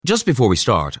Just before we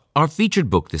start, our featured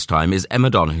book this time is Emma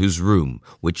Donoghue's Room,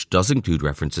 which does include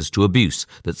references to abuse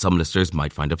that some listeners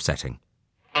might find upsetting.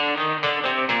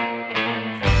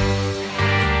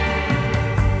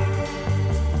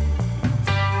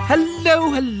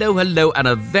 Hello, and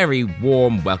a very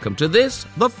warm welcome to this,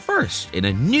 the first in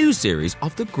a new series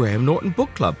of the Graham Norton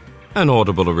Book Club, an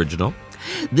Audible original.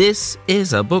 This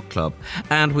is a book club,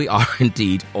 and we are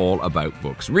indeed all about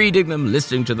books. Reading them,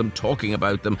 listening to them, talking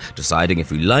about them, deciding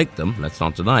if we like them, let's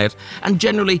not deny it, and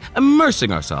generally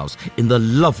immersing ourselves in the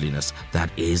loveliness that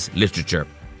is literature.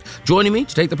 Joining me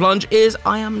to take the plunge is,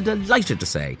 I am delighted to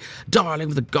say, darling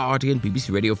of The Guardian,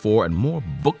 BBC Radio 4 and more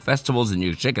book festivals than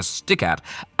you shake a stick at,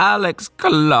 Alex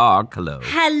Clark. Hello.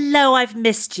 Hello, I've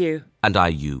missed you. And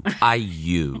you.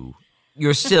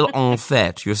 You're still en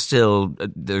fête. You're still,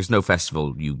 there's no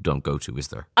festival you don't go to, is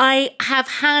there? I have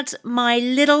had my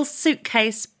little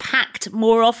suitcase packed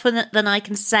more often than I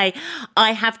can say.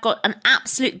 I have got an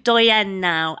absolute doyenne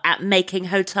now at making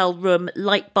hotel room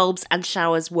light bulbs and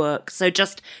showers work. So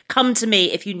just come to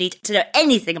me if you need to know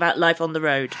anything about life on the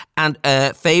road. And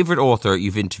favourite author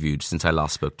you've interviewed since I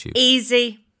last spoke to you?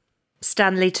 Easy.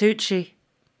 Stanley Tucci.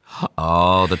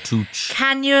 Oh, the Tooch.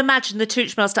 Can you imagine the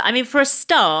Tooch Master? I mean, for a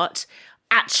start,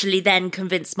 actually then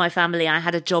convinced my family I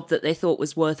had a job that they thought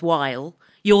was worthwhile.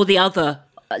 You're the other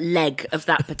leg of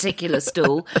that particular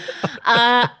stool.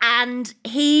 And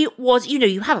he was,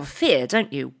 you have a fear,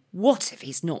 don't you? What if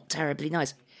he's not terribly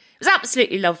nice? It was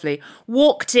absolutely lovely.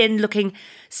 Walked in looking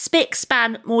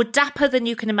spick-span, more dapper than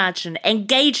you can imagine,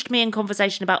 engaged me in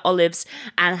conversation about olives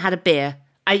and had a beer.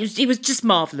 He was just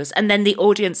marvellous. And then the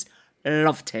audience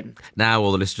loved him. Now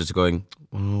all the listeners are going,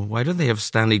 oh, why don't they have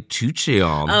Stanley Tucci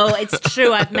on? Oh, it's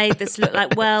true. I've made this look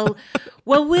like, well,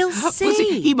 we'll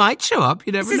see. He might show up.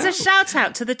 You never know. This is a shout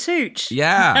out to the Tooch.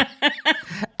 Yeah.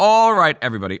 All right,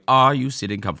 everybody. Are you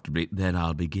sitting comfortably? Then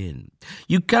I'll begin.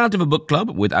 You can't have a book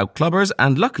club without clubbers,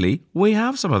 and luckily we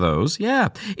have some of those. Yeah.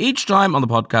 Each time on the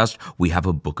podcast, we have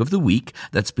a book of the week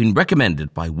that's been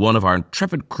recommended by one of our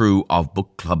intrepid crew of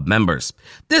book club members.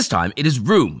 This time it is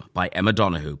Room by Emma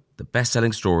Donoghue, the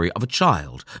best-selling story of a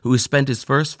child who has spent his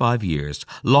first 5 years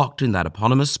locked in that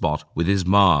eponymous spot with his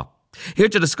ma. Here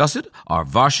to discuss it are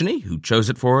Varshini, who chose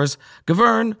it for us,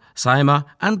 Gavern, Saima,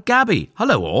 and Gabby.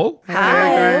 Hello, all. Hi,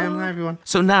 Graham. Hi, everyone.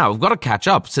 So now, we've got to catch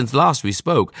up since last we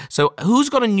spoke. So who's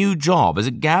got a new job? Is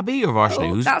it Gabby or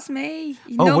Varshini? Oh, that's me.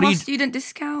 My student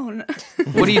discount.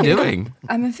 What are you doing?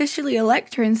 I'm officially a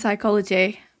lecturer in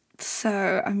psychology.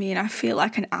 So, I feel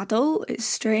like an adult. It's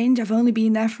strange. I've only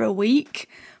been there for a week.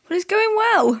 But it's going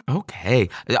well. Okay.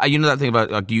 You know that thing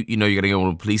about, you're getting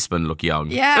old policemen look young?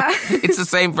 Yeah. It's the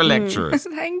same for lecturers.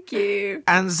 Thank you.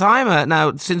 And Saima,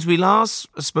 now, since we last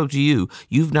spoke to you,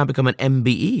 you've now become an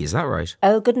MBE, is that right?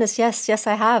 Oh, goodness, yes,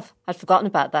 I have. I'd forgotten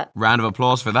about that. Round of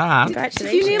applause for that.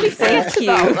 Congratulations. You nearly forget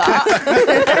about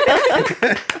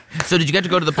that. So did you get to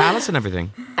go to the palace and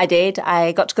everything? I did.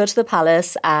 I got to go to the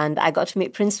palace and I got to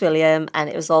meet Prince William, and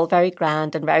it was all very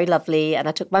grand and very lovely, and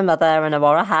I took my mother and I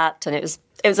wore a hat, and it was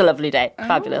a lovely day.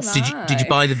 Fabulous. Nice. Did you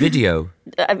buy the video?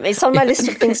 It's on my list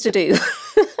of things to do.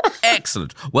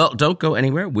 Excellent. Well, don't go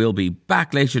anywhere. We'll be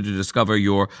back later to discover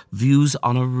your views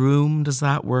on a room. Does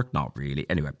that work? Not really.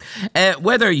 Anyway,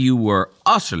 whether you were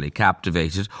utterly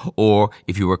captivated or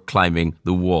if you were climbing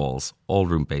the walls, all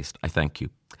room-based, I thank you.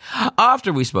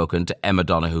 After we've spoken to Emma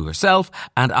Donoghue herself,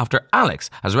 and after Alex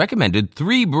has recommended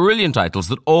 3 brilliant titles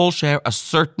that all share a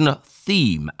certain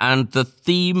theme, and the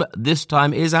theme this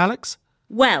time is, Alex?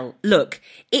 Well, look,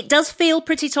 it does feel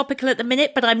pretty topical at the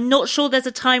minute, but I'm not sure there's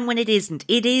a time when it isn't.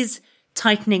 It is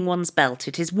tightening one's belt.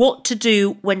 It is what to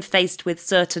do when faced with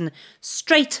certain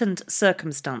straitened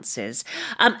circumstances.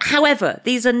 However,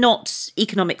 these are not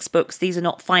economics books. These are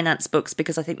not finance books,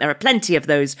 because I think there are plenty of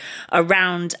those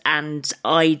around and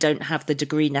I don't have the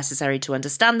degree necessary to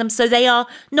understand them. So they are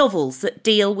novels that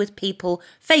deal with people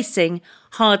facing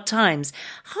hard times.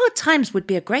 Hard Times would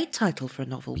be a great title for a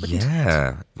novel, wouldn't it?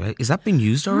 Yeah. Is that been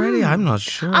used already? I'm not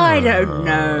sure. I don't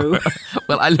know.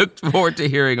 Well, I look forward to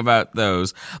hearing about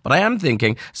those. But I am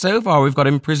thinking, so far we've got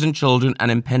imprisoned children and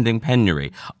impending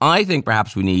penury. I think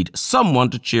perhaps we need someone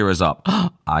to cheer us up.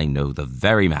 I know the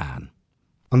very man.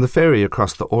 On the ferry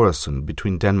across the Øresund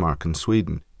between Denmark and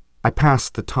Sweden, I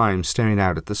passed the time staring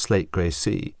out at the slate-grey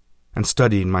sea and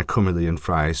studying my Kummerly and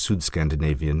Frey's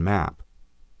Sud-Scandinavian map.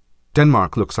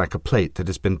 Denmark looks like a plate that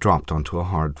has been dropped onto a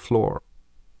hard floor.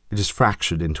 It is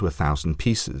fractured into 1,000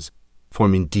 pieces,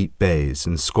 forming deep bays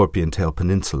and scorpion-tail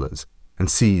peninsulas and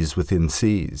seas within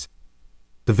seas.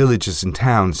 The villages and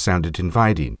towns sounded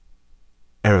inviting.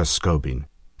 Ærøskobing,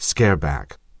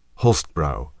 Skaerback,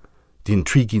 Holstbro, the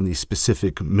intriguingly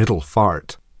specific Middle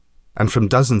Fart. and from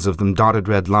dozens of them dotted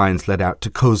red lines led out to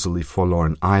cosily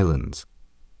forlorn islands.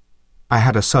 I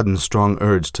had a sudden strong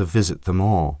urge to visit them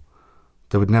all.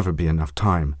 There would never be enough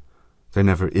time. There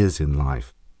never is in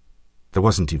life. There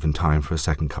wasn't even time for a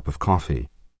second cup of coffee.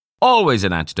 Always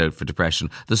an antidote for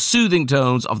depression, the soothing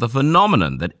tones of the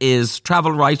phenomenon that is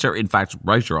travel writer, in fact,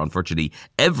 writer on virtually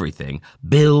everything,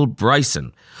 Bill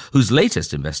Bryson, whose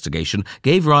latest investigation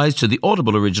gave rise to the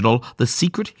Audible original The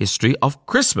Secret History of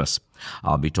Christmas.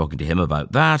 I'll be talking to him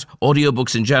about that,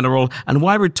 audiobooks in general, and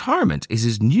why retirement is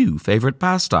his new favourite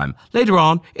pastime, later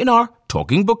on in our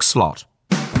Talking Book slot.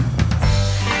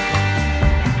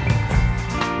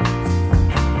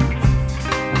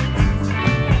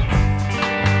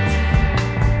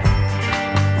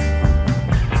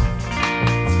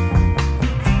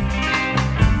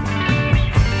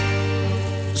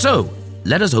 So,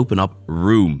 let us open up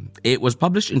Room. It was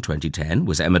published in 2010,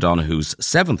 was Emma Donoghue's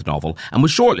 7th novel, and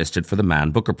was shortlisted for the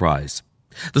Man Booker Prize.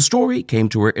 The story came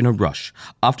to her in a rush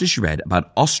after she read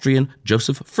about Austrian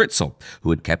Joseph Fritzl,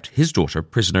 who had kept his daughter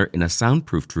prisoner in a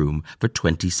soundproofed room for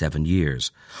 27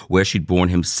 years, where she'd borne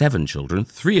him 7 children,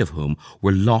 3 of whom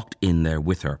were locked in there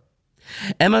with her.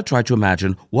 Emma tried to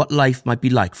imagine what life might be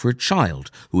like for a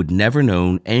child who had never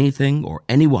known anything or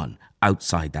anyone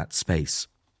outside that space.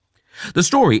 The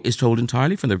story is told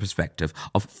entirely from the perspective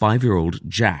of 5-year-old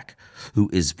Jack, who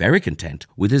is very content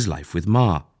with his life with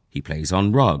Ma. He plays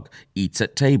on rug, eats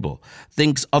at table,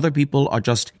 thinks other people are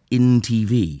just in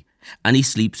TV, and he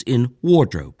sleeps in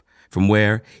wardrobe, from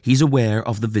where he's aware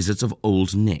of the visits of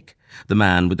old Nick, the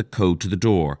man with the code to the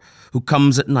door, who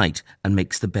comes at night and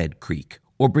makes the bed creak,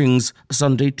 or brings a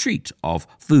Sunday treat of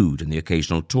food and the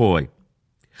occasional toy.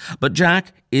 But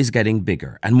Jack is getting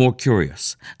bigger and more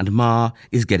curious, and Ma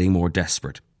is getting more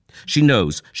desperate. She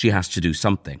knows she has to do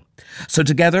something. So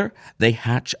together, they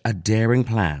hatch a daring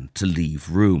plan to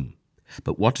leave Room.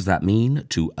 But what does that mean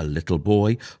to a little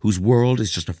boy whose world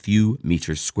is just a few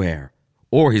meters square?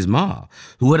 Or his Ma,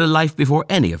 who had a life before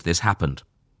any of this happened?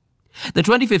 The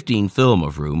 2015 film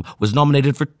of Room was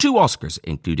nominated for 2 Oscars,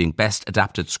 including Best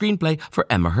Adapted Screenplay for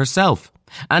Emma herself.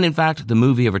 And in fact, the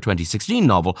movie of her 2016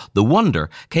 novel, The Wonder,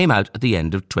 came out at the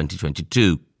end of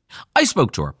 2022. I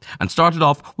spoke to her and started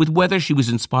off with whether she was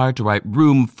inspired to write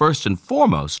Room first and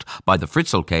foremost by the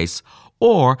Fritzl case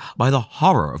or by the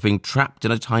horror of being trapped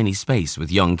in a tiny space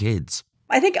with young kids.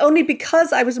 I think only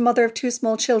because I was a mother of 2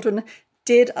 small children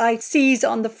did I seize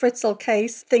on the Fritzl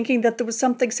case, thinking that there was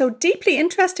something so deeply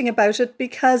interesting about it,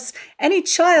 because any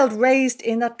child raised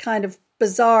in that kind of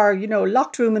bizarre,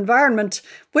 locked room environment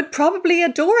would probably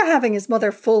adore having his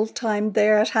mother full-time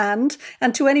there at hand.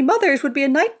 And to any mother, it would be a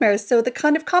nightmare. So the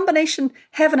kind of combination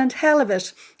heaven and hell of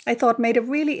it, I thought, made a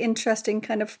really interesting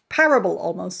kind of parable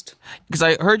almost. Because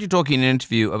I heard you talking in an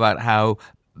interview about how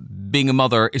being a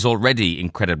mother is already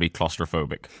incredibly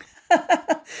claustrophobic.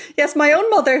 Yes, my own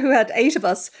mother, who had 8 of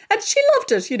us, and she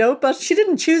loved it, but she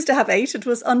didn't choose to have 8. It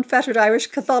was unfettered Irish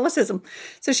Catholicism.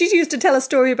 So she used to tell a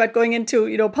story about going into,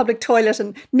 a public toilet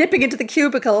and nipping into the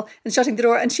cubicle and shutting the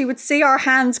door, and she would see our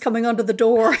hands coming under the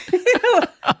door,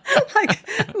 like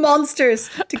monsters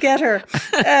to get her.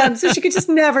 So she could just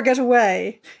never get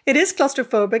away. It is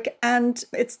claustrophobic, and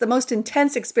it's the most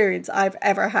intense experience I've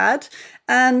ever had.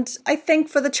 And I think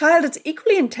for the child, it's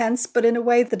equally intense, but in a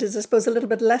way that is, I suppose, a little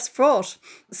bit less fraught.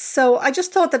 So I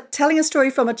just thought that telling a story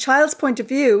from a child's point of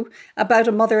view about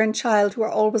a mother and child who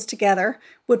are always together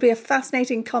would be a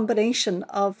fascinating combination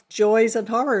of joys and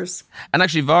horrors. And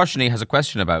actually, Varshini has a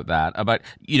question about that, about,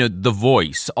 the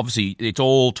voice. Obviously, it's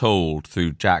all told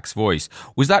through Jack's voice.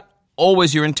 Was that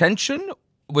always your intention?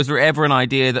 Was there ever an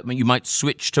idea that you might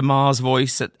switch to Ma's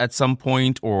voice at some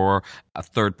point, or a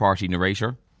third-party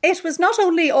narrator? It was not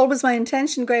only always my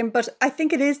intention, Graham, but I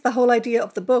think it is the whole idea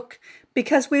of the book,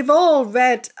 because we've all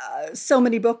read so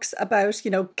many books about,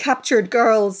 captured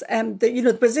girls and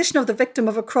the position of the victim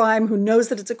of a crime who knows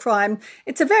that it's a crime.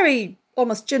 It's a very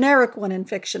almost generic one in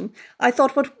fiction. I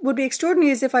thought what would be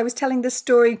extraordinary is if I was telling this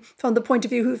story from the point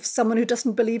of view of someone who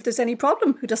doesn't believe there's any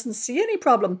problem, who doesn't see any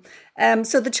problem.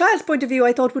 So the child's point of view,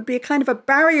 I thought, would be a kind of a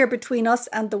barrier between us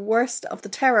and the worst of the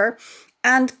terror,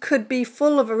 and could be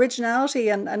full of originality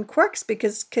and quirks,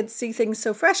 because kids see things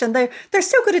so fresh, and they're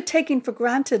so good at taking for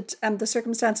granted the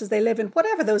circumstances they live in,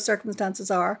 whatever those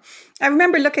circumstances are. I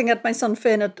remember looking at my son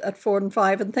Finn at 4 and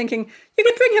 5 and thinking, you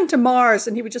could bring him to Mars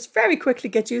and he would just very quickly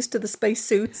get used to the space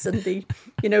suits and the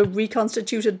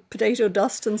reconstituted potato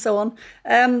dust and so on.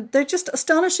 They're just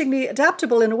astonishingly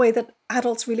adaptable in a way that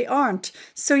adults really aren't.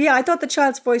 So yeah, I thought the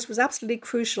child's voice was absolutely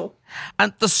crucial.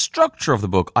 And the structure of the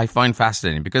book I find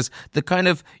fascinating, because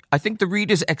I think the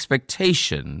reader's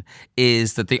expectation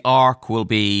is that the arc will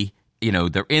be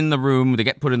they're in the room, they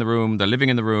get put in the room, they're living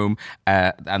in the room,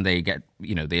 and they get,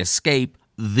 they escape.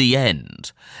 The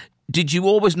end. Did you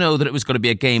always know that it was going to be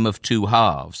a game of two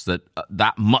halves, that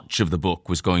that much of the book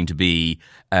was going to be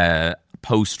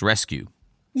post-rescue?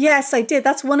 Yes, I did.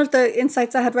 That's one of the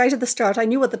insights I had right at the start. I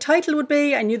knew what the title would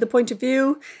be, I knew the point of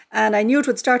view, and I knew it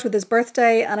would start with his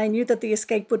birthday, and I knew that the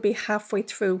escape would be halfway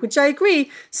through, which I agree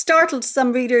startled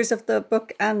some readers of the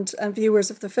book and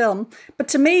viewers of the film. But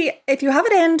to me, if you have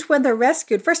it end when they're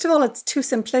rescued, first of all, it's too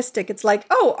simplistic. It's like,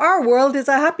 oh, our world is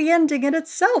a happy ending in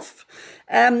itself.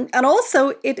 And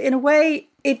also, in a way,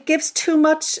 it gives too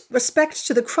much respect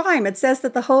to the crime. It says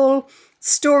that the whole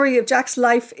story of Jack's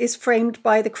life is framed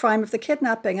by the crime of the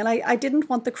kidnapping. And I didn't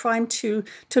want the crime to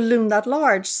loom that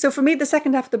large. So for me, the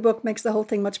second half of the book makes the whole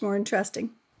thing much more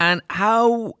interesting. And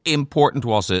how important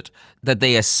was it that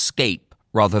they escape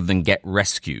rather than get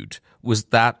rescued? Was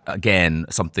that, again,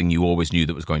 something you always knew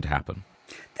that was going to happen?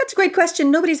 That's a great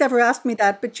question. Nobody's ever asked me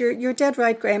that, but you're dead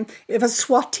right, Graham. If a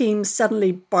SWAT team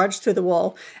suddenly barged through the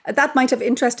wall, that might have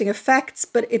interesting effects,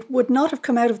 but it would not have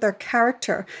come out of their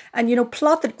character. And,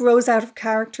 plot that grows out of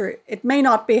character, it may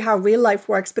not be how real life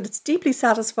works, but it's deeply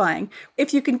satisfying.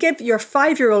 If you can give your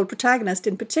 5-year-old protagonist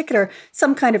in particular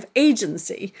some kind of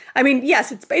agency. I mean,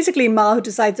 yes, it's basically Ma who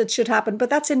decides it should happen,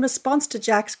 but that's in response to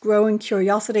Jack's growing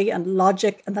curiosity and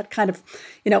logic and that kind of,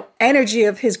 energy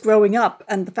of his growing up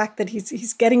and the fact that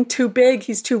he's getting too big,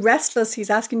 he's too restless, he's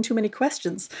asking too many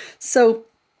questions. So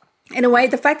in a way,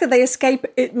 the fact that they escape,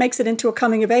 it makes it into a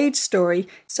coming of age story.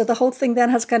 So the whole thing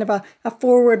then has kind of a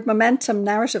forward momentum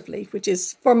narratively, which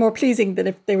is far more pleasing than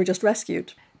if they were just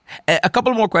rescued. A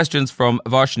couple more questions from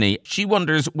Varshini. She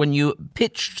wonders, when you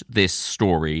pitched this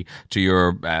story to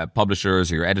your publishers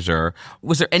or your editor,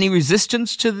 was there any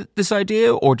resistance to this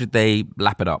idea, or did they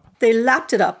lap it up? They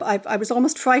lapped it up. I was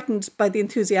almost frightened by the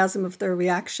enthusiasm of their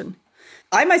reaction.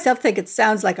 I myself think it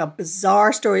sounds like a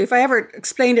bizarre story. If I ever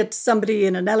explained it to somebody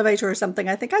in an elevator or something,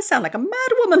 I think I sound like a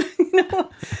mad woman,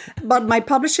 But my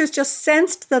publishers just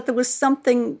sensed that there was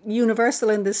something universal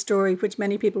in this story which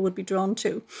many people would be drawn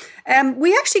to.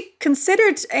 We actually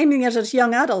considered aiming it at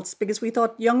young adults because we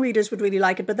thought young readers would really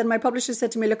like it. But then my publisher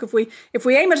said to me, look, if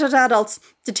we aim it at adults,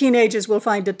 the teenagers will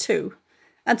find it too.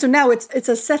 And so now it's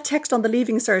a set text on the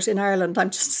Leaving Cert in Ireland. I'm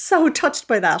just so touched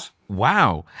by that.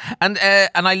 Wow. And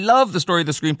I love the story of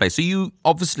the screenplay. So you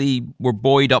obviously were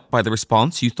buoyed up by the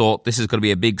response. You thought this is going to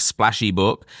be a big splashy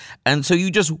book. And so you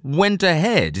just went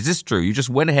ahead. Is this true? You just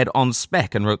went ahead on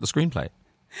spec and wrote the screenplay?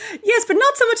 Yes, but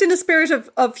not so much in a spirit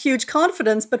of huge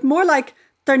confidence, but more like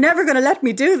they're never going to let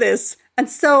me do this. And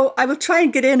so I will try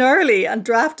and get in early and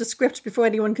draft a script before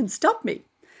anyone can stop me.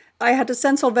 I had a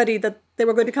sense already that they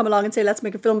were going to come along and say, let's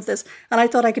make a film of this. And I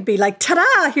thought I could be like,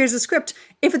 ta-da, here's a script.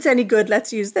 If it's any good,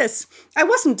 let's use this. I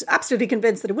wasn't absolutely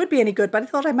convinced that it would be any good, but I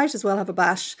thought I might as well have a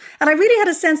bash. And I really had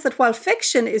a sense that while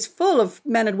fiction is full of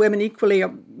men and women equally,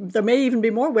 or there may even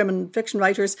be more women fiction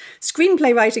writers,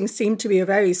 screenplay writing seemed to be a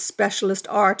very specialist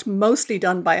art, mostly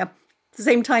done by the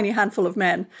same tiny handful of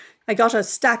men. I got a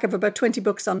stack of about 20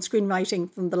 books on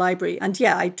screenwriting from the library. And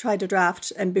I tried a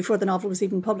draft before the novel was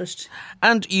even published.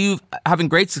 And you're having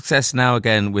great success now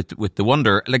again with The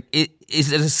Wonder.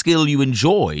 Is it a skill you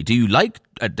enjoy? Do you like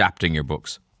adapting your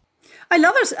books? I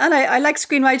love it. And I like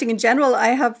screenwriting in general.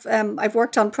 I've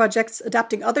worked on projects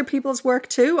adapting other people's work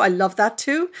too. I love that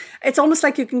too. It's almost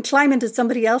like you can climb into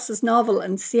somebody else's novel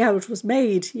and see how it was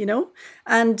made,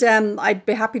 And I'd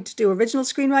be happy to do original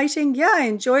screenwriting. Yeah, I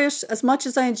enjoy it as much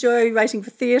as I enjoy writing for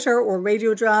theatre or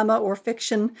radio drama or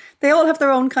fiction. They all have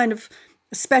their own kind of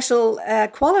special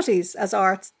qualities as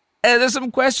arts. There's some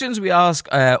questions we ask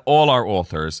all our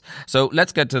authors, so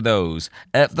let's get to those.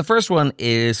 The first one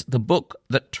is the book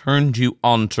that turned you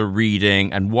on to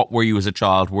reading, and what were you as a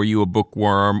child? Were you a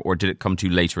bookworm, or did it come to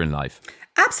you later in life?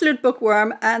 Absolute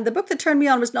bookworm, and the book that turned me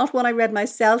on was not one I read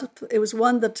myself. It was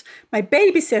one that my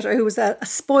babysitter, who was a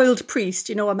spoiled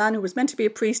priest, a man who was meant to be a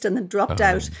priest and then dropped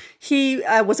out, he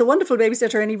was a wonderful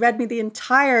babysitter, and he read me the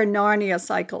entire Narnia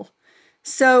cycle.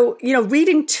 So,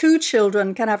 reading to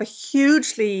children can have a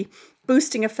hugely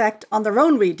boosting effect on their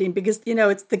own reading because,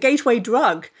 it's the gateway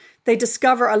drug. They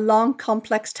discover a long,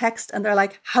 complex text and they're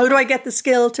like, how do I get the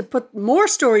skill to put more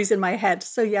stories in my head?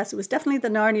 So, yes, it was definitely the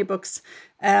Narnia books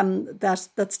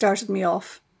that started me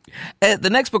off. The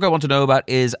next book I want to know about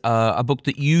is a book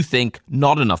that you think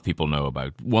not enough people know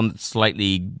about, one that's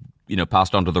slightly,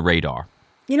 passed onto the radar.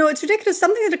 It's ridiculous.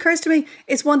 Something that occurs to me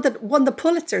is one that won the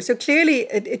Pulitzer. So clearly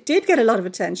it did get a lot of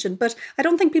attention, but I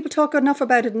don't think people talk enough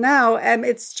about it now.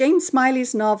 It's Jane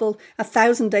Smiley's novel,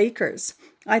 1,000 Acres.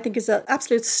 I think is an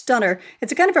absolute stunner.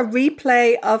 It's a kind of a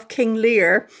replay of King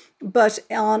Lear, but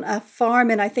on a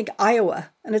farm in, I think, Iowa.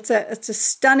 And it's a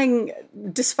stunning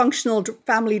dysfunctional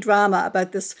family drama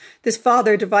about this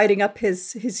father dividing up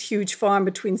his huge farm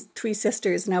between three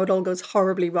sisters and how it all goes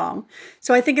horribly wrong.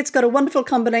 So I think it's got a wonderful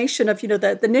combination of, the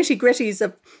nitty-gritties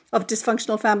of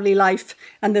dysfunctional family life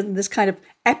and then this kind of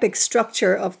epic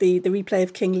structure of the replay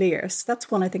of King Lear. So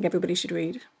that's one I think everybody should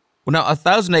read. Well, now,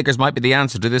 1,000 Acres might be the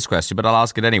answer to this question, but I'll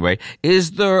ask it anyway.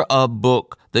 Is there a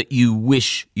book that you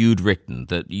wish you'd written,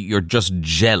 that you're just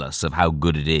jealous of how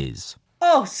good it is?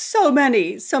 Oh, so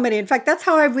many. In fact, that's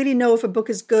how I really know if a book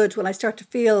is good, when I start to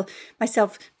feel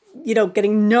myself,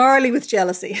 getting gnarly with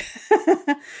jealousy.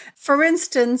 For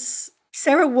instance,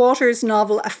 Sarah Waters'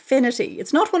 novel Affinity.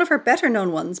 It's not one of her better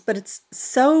known ones, but it's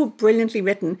so brilliantly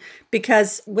written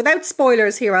because, without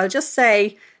spoilers here, I'll just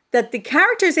say that the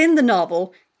characters in the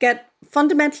novel get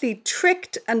fundamentally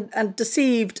tricked and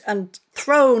deceived and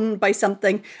thrown by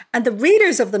something. And the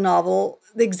readers of the novel,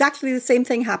 exactly the same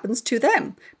thing happens to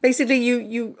them. Basically,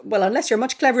 you unless you're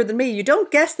much cleverer than me, you don't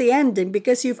guess the ending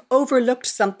because you've overlooked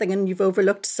something and you've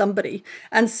overlooked somebody.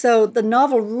 And so the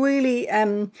novel really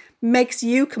makes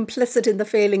you complicit in the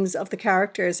failings of the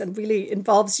characters and really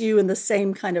involves you in the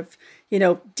same kind of,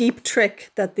 deep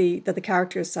trick that the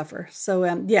characters suffer. So,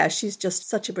 she's just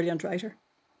such a brilliant writer.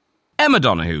 Emma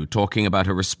Donoghue talking about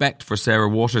her respect for Sarah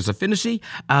Waters' Affinity,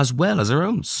 as well as her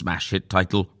own smash hit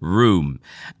title, Room.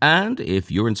 And if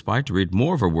you're inspired to read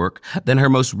more of her work, then her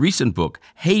most recent book,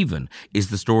 Haven, is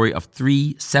the story of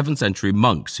 3 7th century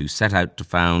monks who set out to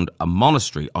found a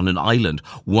monastery on an island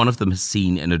one of them has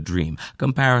seen in a dream.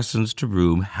 Comparisons to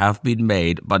Room have been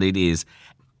made, but it is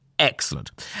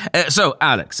excellent. So,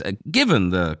 Alex,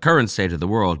 given the current state of the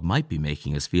world might be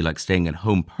making us feel like staying at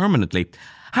home permanently,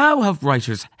 how have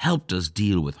writers helped us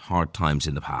deal with hard times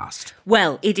in the past?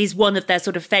 Well, it is one of their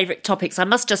sort of favourite topics. I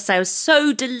must just say I was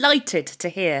so delighted to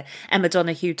hear Emma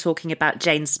Donoghue talking about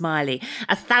Jane Smiley.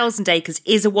 1,000 Acres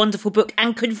is a wonderful book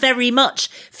and could very much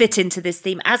fit into this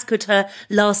theme, as could her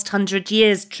Last 100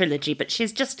 Years trilogy. But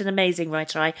she's just an amazing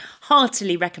writer. I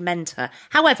heartily recommend her.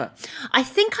 However, I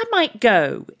think I might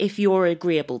go, if you're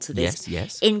agreeable to this,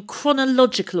 yes. in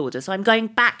chronological order. So I'm going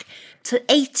back to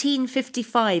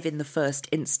 1855 in the first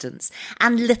instance,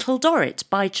 and Little Dorrit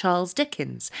by Charles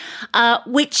Dickens,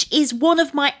 which is one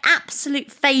of my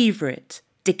absolute favourite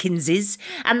Dickenses,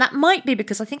 and that might be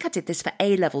because I think I did this for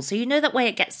A-level, so that way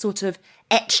it gets sort of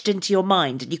etched into your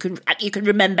mind and you can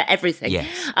remember everything.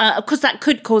 Yes. Of course, that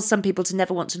could cause some people to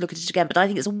never want to look at it again, but I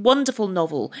think it's a wonderful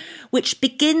novel which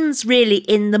begins really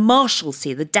in the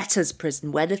Marshalsea, the debtors'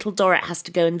 prison, where Little Dorrit has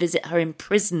to go and visit her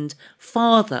imprisoned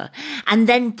father, and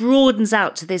then broadens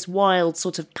out to this wild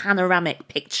sort of panoramic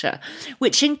picture,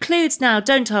 which includes, now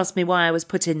don't ask me why I was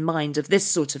put in mind of this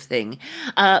sort of thing,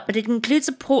 but it includes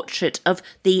a portrait of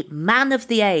the man of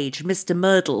the age, Mr.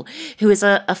 Merdle, who is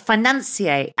a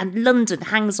financier, and London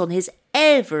hangs on his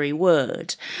every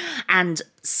word, and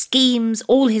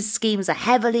all his schemes are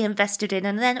heavily invested in,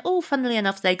 and then, funnily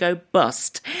enough, they go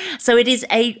bust. So it is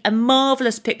a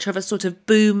marvellous picture of a sort of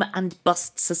boom and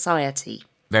bust society.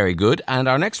 Very good. And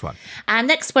our next one? Our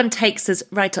next one takes us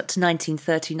right up to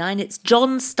 1939. It's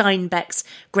John Steinbeck's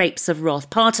Grapes of Wrath,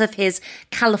 part of his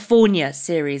California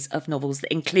series of novels that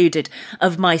included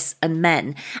Of Mice and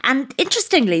Men. And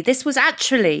interestingly, this was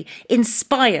actually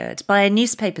inspired by a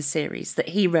newspaper series that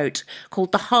he wrote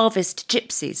called The Harvest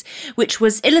Gypsies, which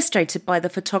was illustrated by the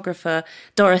photographer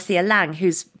Dorothea Lange,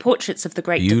 whose portraits of the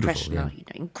Great Depression are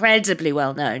incredibly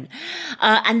well known.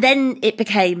 And then it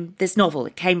became this novel.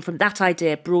 It came from that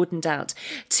idea, broadened out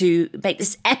to make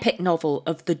this epic novel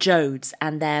of the Joads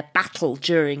and their battle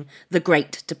during the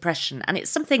Great Depression. And it's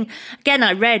something, again,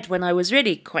 I read when I was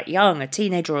really quite young, a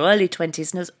teenager or early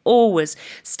 20s, and has always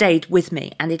stayed with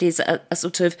me. And it is a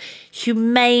sort of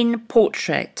humane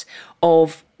portrait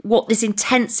of what this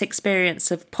intense experience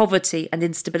of poverty and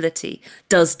instability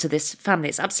does to this family.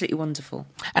 It's absolutely wonderful.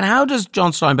 And how does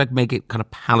John Steinbeck make it kind of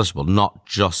palatable, not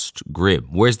just grim?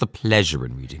 Where's the pleasure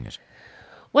in reading it?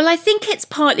 Well, I think it's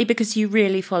partly because you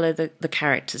really follow the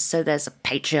characters. So there's a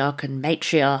patriarch and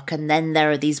matriarch, and then there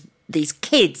are these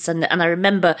kids. And I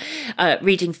remember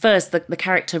reading first the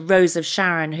character Rose of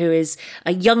Sharon, who is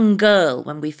a young girl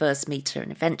when we first meet her and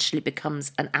eventually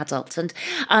becomes an adult. And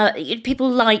people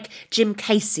like Jim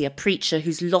Casey, a preacher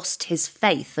who's lost his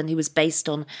faith and who was based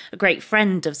on a great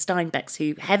friend of Steinbeck's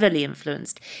who heavily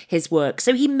influenced his work.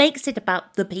 So he makes it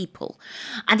about the people.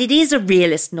 And it is a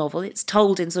realist novel. It's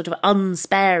told in sort of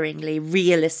unsparingly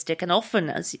realistic and often,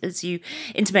 as you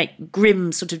intimate,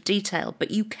 grim sort of detail.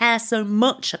 But you care so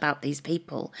much about about these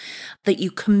people that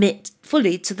you commit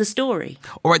fully to the story.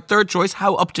 All right, third choice,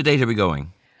 how up-to-date are we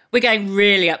going? We're going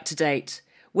really up to date.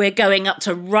 We're going up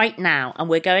to right now, and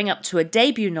we're going up to a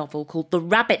debut novel called The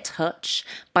Rabbit Hutch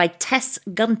by Tess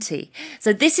Gunty.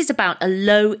 So this is about a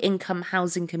low-income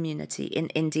housing community in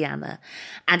Indiana,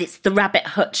 and it's the Rabbit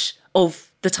Hutch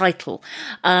of the title.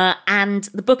 And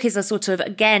the book is a sort of,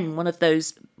 again, one of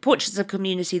those portraits of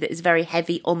community that is very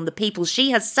heavy on the people.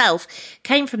 She herself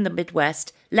came from the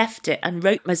Midwest, left it, and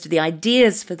wrote most of the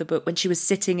ideas for the book when she was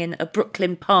sitting in a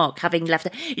Brooklyn park, having left,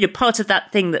 part of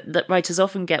that thing that writers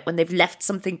often get when they've left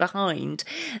something behind,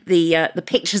 the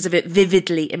pictures of it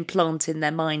vividly implant in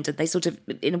their mind, and they sort of,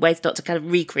 in a way, start to kind of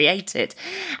recreate it.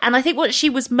 And I think what she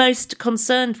was most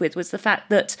concerned with was the fact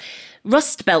that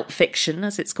Rust Belt fiction,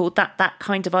 as it's called, that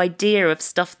kind of idea of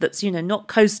stuff that's, not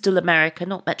coastal America,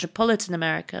 not metropolitan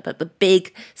America, but the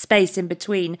big space in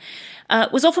between,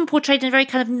 was often portrayed in a very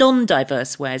kind of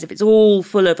non-diverse way, as if it's all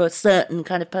full of a certain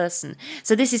kind of person.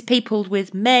 So this is peopled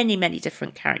with many, many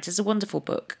different characters. A wonderful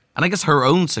book. And I guess her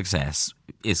own success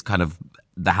is kind of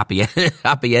the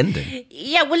happy ending.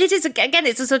 Yeah, well, it is, again,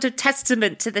 it's a sort of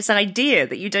testament to this idea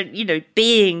that you don't,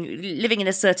 living in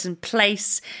a certain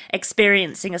place,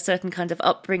 experiencing a certain kind of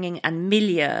upbringing and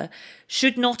milieu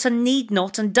should not and need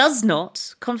not and does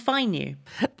not confine you.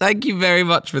 Thank you very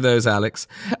much for those, Alex.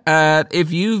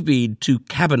 If you've been too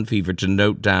cabin fevered to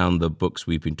note down the books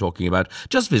we've been talking about,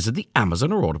 just visit the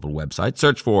Amazon or Audible website,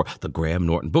 search for the Graham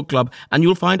Norton Book Club, and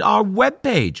you'll find our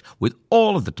webpage with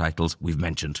all of the titles we've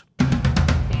mentioned.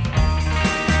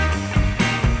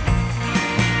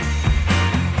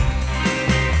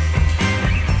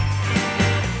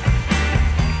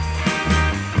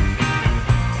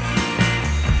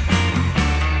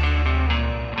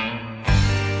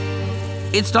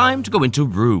 It's time to go into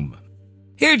Room.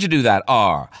 Here to do that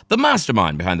are the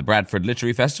mastermind behind the Bradford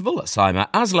Literary Festival,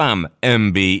 Saima Aslam,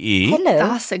 MBE. Hello.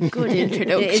 That's a good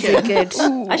introduction. Is it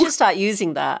good? I should start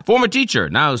using that. Former teacher,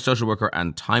 now social worker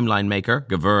and timeline maker,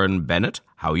 Gavern Bennett.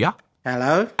 How ya?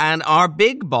 Hello. And our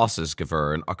big bosses,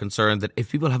 Gavern, are concerned that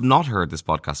if people have not heard this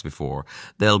podcast before,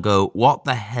 they'll go, what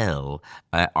the hell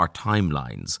are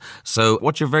timelines? So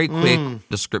what's your very quick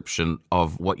description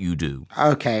of what you do?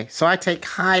 Okay, so I take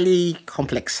highly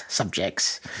complex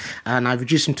subjects and I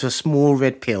reduce them to a small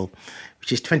red pill,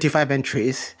 which is 25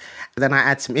 entries. Then I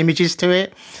add some images to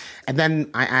it. And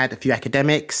then I add a few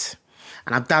academics.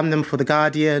 And I've done them for The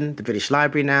Guardian, the British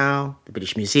Library now, the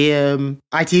British Museum,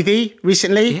 ITV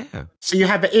recently. Yeah. So you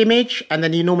have an image and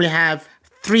then you normally have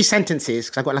 3 sentences,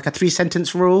 because I've got like a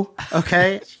 3-sentence rule,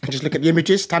 okay? You can just look at the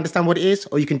images to understand what it is,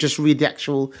 or you can just read the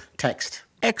actual text.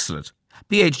 Excellent.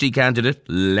 PhD candidate,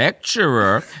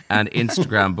 lecturer, and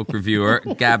Instagram book reviewer,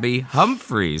 Gabby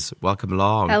Humphreys. Welcome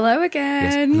along. Hello Yes.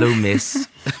 again. Hello, miss.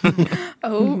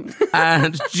 Oh.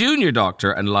 And junior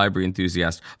doctor and library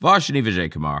enthusiast, Varshini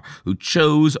Vijaykumar, who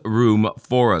chose Room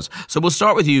for us. So we'll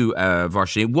start with you,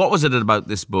 Varshini. What was it about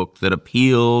this book that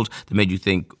appealed, that made you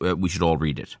think we should all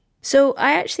read it? So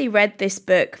I actually read this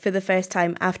book for the first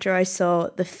time after I saw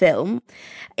the film.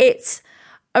 It's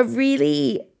a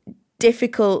really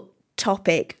difficult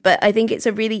topic, but I think it's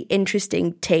a really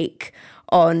interesting take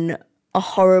on a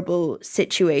horrible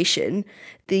situation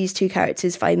these two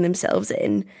characters find themselves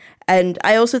in. And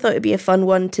I also thought it'd be a fun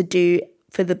one to do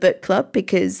for the book club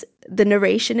because the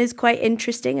narration is quite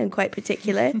interesting and quite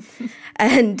particular.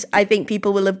 And I think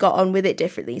people will have got on with it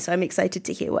differently. So I'm excited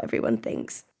to hear what everyone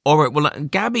thinks. All right. Well,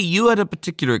 Gabby, you had a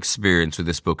particular experience with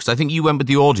this book because I think you went with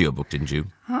the audiobook, didn't you?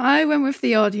 I went with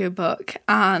the audiobook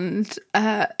and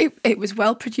it was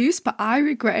well produced, but I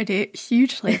regretted it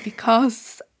hugely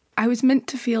because I was meant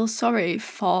to feel sorry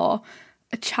for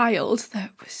a child that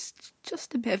was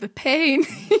just a bit of a pain.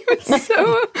 He was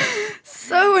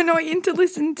so annoying to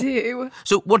listen to.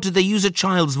 So what, did they use a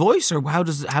child's voice or how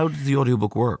did the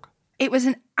audiobook work? It was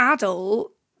an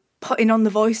adult putting on the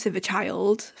voice of a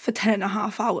child for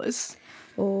 10.5 hours.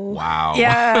 Oh. Wow.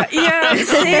 Yeah,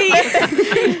 see?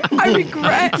 I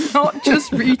regret not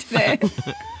just reading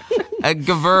it.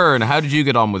 Gavern, how did you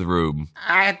get on with Room?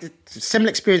 I had a similar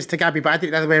experience to Gabby, but I did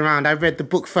it the other way around. I read the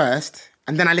book first,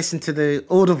 and then I listened to the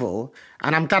Audible,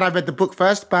 and I'm glad I read the book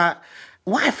first, but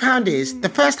what I found is the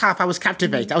first half I was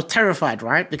captivated. I was terrified,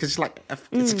 right? Because it's like,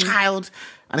 it's a child,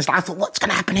 and it's like, I thought, what's going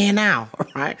to happen here now,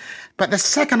 right? But the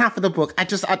second half of the book,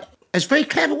 it's very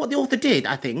clever what the author did,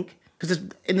 I think, because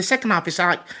in the second half, it's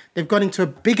like they've gone into a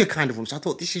bigger kind of room. So I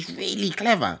thought, this is really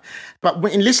clever. But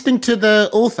in listening to the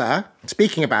author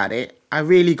speaking about it, I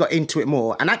really got into it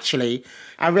more. And actually,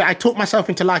 I talked myself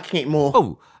into liking it more.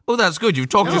 Oh, Oh, that's good. You've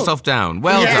talked yourself down.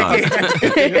 Well done.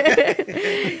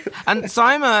 And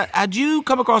Saima, had you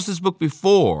come across this book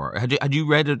before? Had you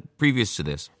read it previous to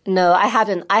this? No, I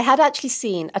hadn't. I had actually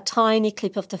seen a tiny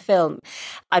clip of the film.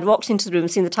 I'd walked into the room,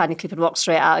 seen the tiny clip and walked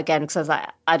straight out again because I was like,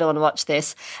 I don't want to watch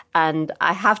this. And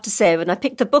I have to say, when I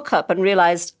picked the book up and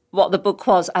realised what the book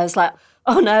was, I was like,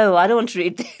 oh no, I don't want to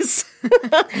read this.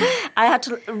 I had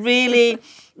to really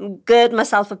gird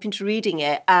myself up into reading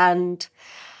it. And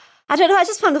I don't know, I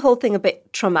just found the whole thing a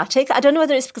bit traumatic. I don't know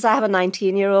whether it's because I have a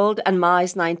 19-year-old and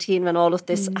Ma's 19 when all of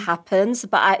this happens,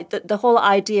 but the whole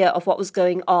idea of what was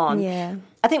going on. Yeah.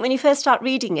 I think when you first start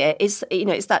reading it, it's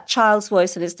that child's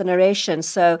voice and it's the narration,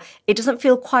 so it doesn't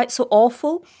feel quite so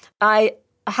awful. I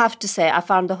have to say, I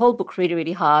found the whole book really,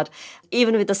 really hard.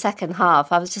 Even with the second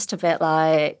half, I was just a bit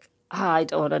like, I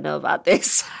don't want to know about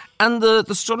this. And the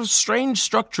sort of strange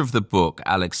structure of the book,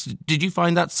 Alex, did you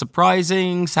find that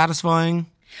surprising, satisfying?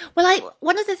 Well,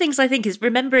 one of the things I think is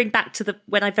remembering back to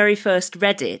when I very first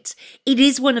read it, it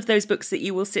is one of those books that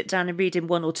you will sit down and read in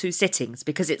 1 or 2 sittings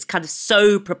because it's kind of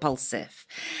so propulsive.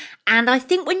 And I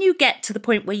think when you get to the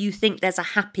point where you think there's a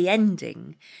happy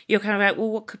ending, you're kind of like, well,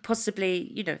 what could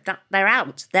possibly, that they're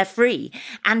out, they're free.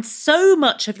 And so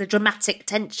much of the dramatic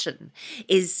tension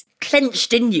is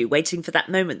clenched in you waiting for that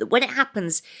moment that when it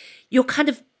happens, you're kind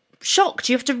of shocked.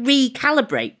 You have to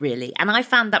recalibrate, really. And I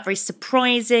found that very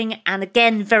surprising and,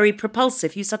 again, very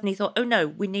propulsive. You suddenly thought, oh, no,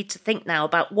 we need to think now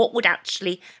about what would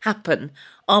actually happen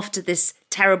after this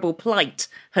terrible plight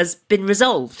has been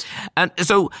resolved. And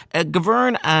so,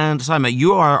 Gavern and Saima,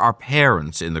 you are our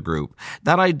parents in the group.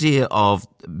 That idea of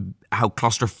how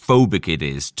claustrophobic it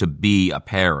is to be a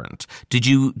parent, did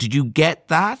you get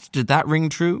that? Did that ring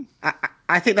true?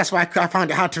 I think that's why I found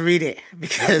it hard to read it,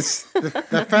 because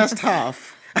the first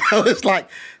half, I was like,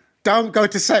 don't go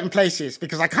to certain places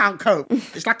because I can't cope.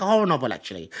 It's like a horror novel,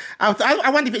 actually. I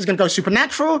wonder if it's going to go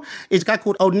supernatural. There's a guy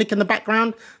called Old Nick in the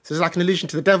background. So there's like an allusion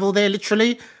to the devil there,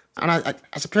 literally. And I,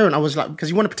 as a parent, I was like, because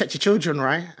you want to protect your children,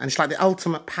 right? And it's like the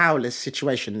ultimate powerless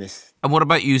situation, this. And what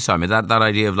about you, Simon? That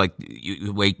idea of like,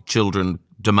 the way children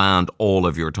demand all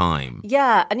of your time.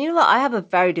 Yeah, and you know what? I have a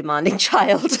very demanding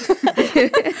child.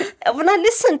 When I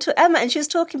listened to Emma and she was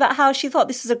talking about how she thought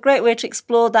this was a great way to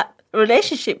explore that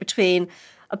relationship between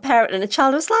a parent and a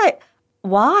child, I was like,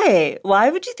 why? Why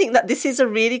would you think that this is a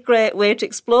really great way to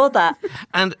explore that?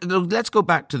 And let's go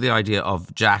back to the idea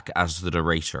of Jack as the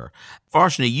narrator.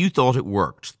 Varshini, you thought it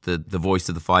worked, the voice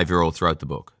of the 5-year-old throughout the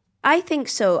book. I think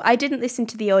so. I didn't listen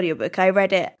to the audiobook. I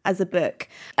read it as a book.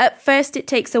 At first, it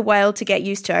takes a while to get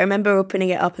used to. I remember opening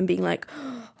it up and being like,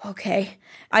 oh, okay.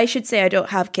 I should say I don't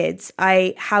have kids.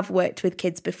 I have worked with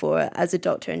kids before as a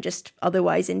doctor and just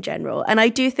otherwise in general. And I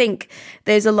do think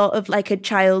there's a lot of like a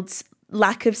child's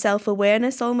lack of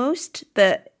self-awareness almost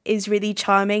that is really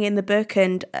charming in the book,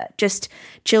 and just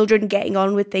children getting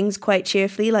on with things quite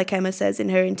cheerfully, like Emma says in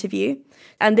her interview.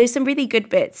 And there's some really good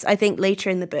bits, I think, later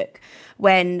in the book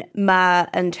when Ma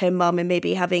and her mum are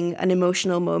maybe having an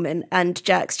emotional moment and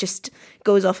Jax just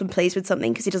goes off and plays with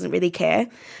something because he doesn't really care.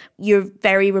 You're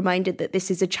very reminded that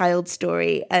this is a child's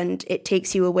story, and it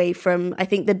takes you away from, I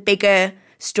think, the bigger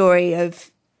story of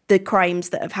the crimes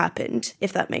that have happened,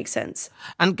 if that makes sense.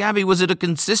 And Gabby, was it a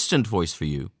consistent voice for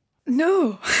you?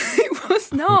 No, it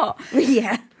was not.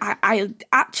 Yeah. I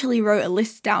actually wrote a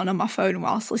list down on my phone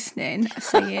whilst listening,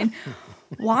 saying,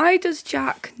 why does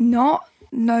Jack not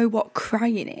know what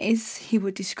crying is? He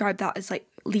would describe that as like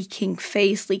leaking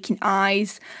face, leaking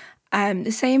eyes.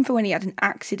 The same for when he had an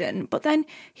accident. But then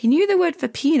he knew the word for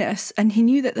penis, and he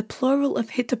knew that the plural of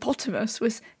hippopotamus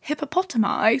was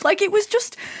hippopotami. Like, it was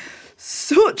just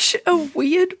such a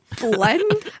weird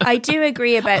blend. I do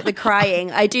agree about the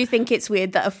crying. I do think it's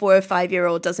weird that a 4 or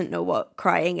 5-year-old doesn't know what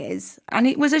crying is. And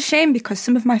it was a shame because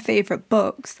some of my favourite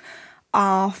books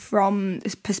are from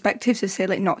perspectives of, say,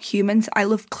 like Not Humans. I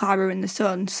love Clara and the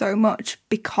Sun so much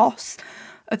because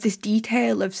of this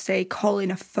detail of, say, calling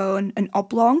a phone an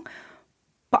oblong.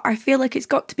 But I feel like it's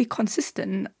got to be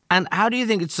consistent. And how do you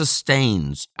think it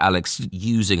sustains, Alex,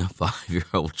 using a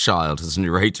 5-year-old child as a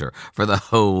narrator for the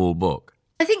whole book?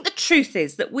 I think the truth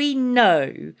is that we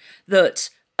know that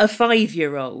a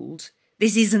 5-year-old,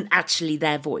 this isn't actually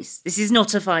their voice. This is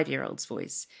not a 5-year-old's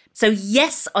voice. So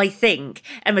yes, I think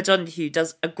Emma Donoghue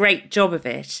does a great job of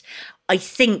it. I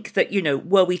think that,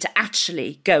 were we to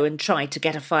actually go and try to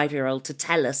get a 5-year-old to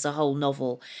tell us a whole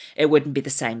novel, it wouldn't be the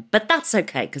same. But that's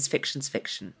okay, because fiction's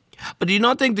fiction. But do you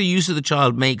not think the use of the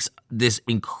child makes this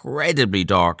incredibly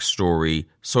dark story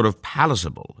sort of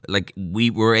palatable? Like, we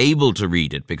were able to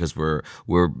read it because we're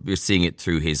seeing it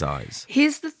through his eyes.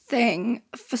 Here's the thing.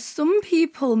 For some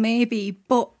people, maybe,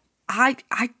 but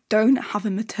I don't have a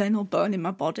maternal bone in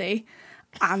my body.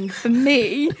 And for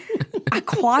me, I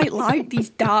quite like these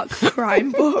dark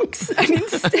crime books. And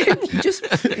instead,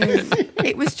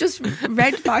 it was just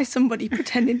read by somebody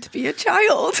pretending to be a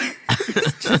child.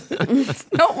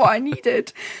 It's not what I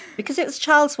needed. Because it's a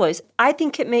child's voice, I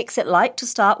think it makes it light to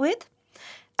start with.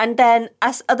 And then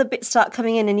as other bits start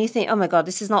coming in and you think, oh my God,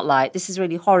 this is not light, this is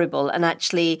really horrible. And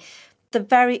actually, the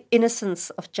very innocence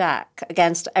of Jack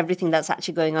against everything that's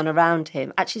actually going on around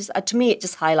him, actually, to me, it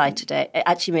just highlighted it. It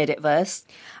actually made it worse.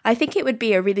 I think it would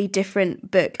be a really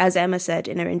different book, as Emma said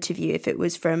in her interview, if it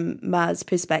was from Ma's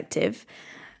perspective.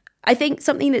 I think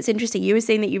something that's interesting, you were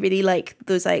saying that you really like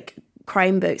those like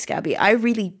crime books, Gabby. I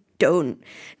really don't.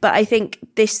 But I think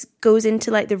this goes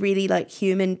into like the really like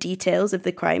human details of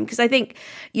the crime, because I think,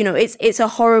 you know, it's a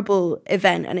horrible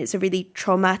event and it's a really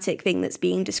traumatic thing that's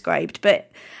being described.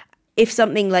 But if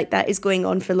something like that is going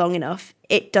on for long enough,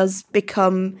 it does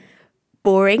become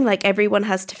boring. Like everyone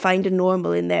has to find a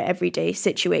normal in their everyday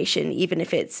situation, even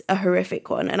if it's a horrific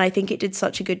one. And I think it did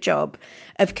such a good job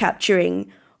of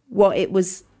capturing what it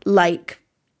was like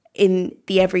in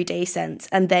the everyday sense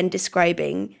and then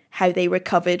describing how they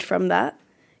recovered from that.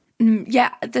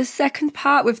 Yeah, the second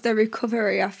part with the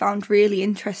recovery I found really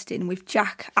interesting, with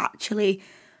Jack actually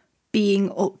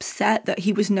being upset that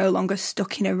he was no longer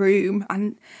stuck in a room.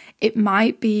 And it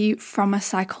might be from a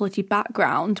psychology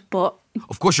background, but...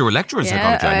 Of course, you're a lecturer in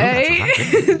psychology. I know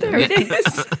that. There it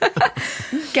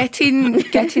is.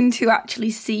 Getting to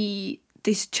actually see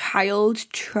this child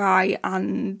try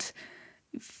and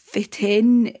fit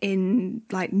in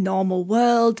like normal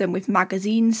world, and with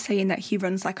magazines saying that he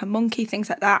runs like a monkey, things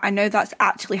like that. I know that's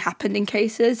actually happened in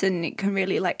cases and it can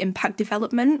really like impact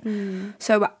development.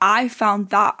 So I found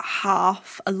that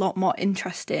half a lot more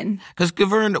interesting. Because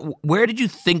Gavern, where did you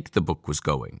think the book was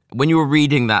going when you were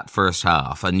reading that first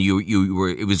half and you were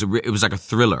it was like a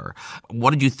thriller?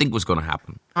 What did you think was going to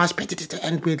happen? I expected it to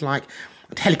end with like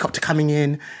a helicopter coming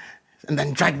in and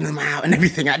then dragging them out and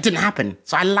everything. That didn't happen.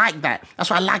 So I liked that. That's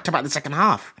what I liked about the second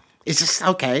half. It's just,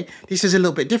 okay, this is a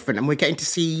little bit different and we're getting to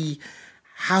see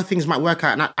how things might work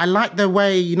out. And I like the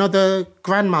way, you know, the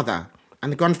grandmother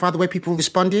and the grandfather, the way people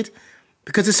responded,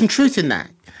 because there's some truth in that.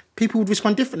 People would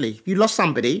respond differently. If you lost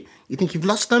somebody, you think you've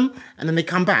lost them, and then they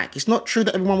come back. It's not true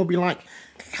that everyone will be like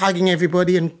hugging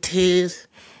everybody and tears.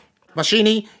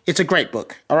 Vashini, it's a great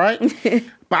book, all right?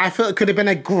 But I feel it could have been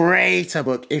a greater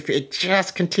book if it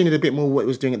just continued a bit more what it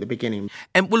was doing at the beginning.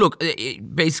 And well, look,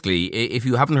 basically, if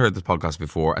you haven't heard this podcast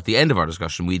before, at the end of our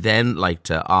discussion, we then like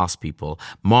to ask people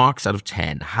marks out of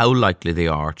 10, how likely they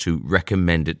are to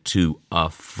recommend it to a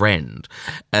friend.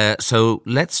 So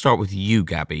let's start with you,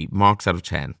 Gabby. Marks out of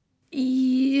 10.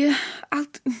 Yeah,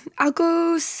 I'll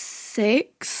go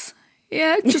 6.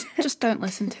 Yeah, just don't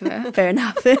listen to it. Fair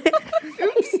enough.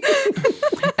 Oops.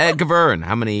 Gavern,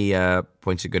 how many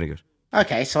points are you going to give?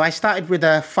 Okay, so I started with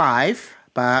a 5,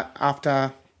 but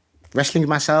after wrestling with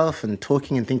myself and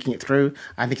talking and thinking it through,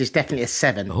 I think it's definitely a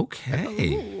 7.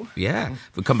 Okay. Ooh. Yeah.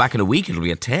 If we come back in a week, it'll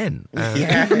be a 10.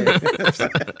 Yeah.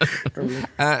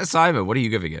 Simon, what are you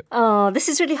giving it? Oh, this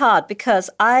is really hard because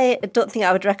I don't think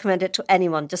I would recommend it to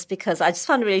anyone just because I just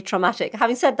found it really traumatic.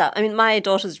 Having said that, I mean, my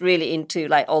daughter's really into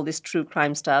like all this true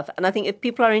crime stuff. And I think if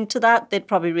people are into that, they'd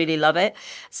probably really love it.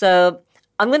 So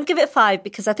I'm going to give it 5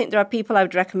 because I think there are people I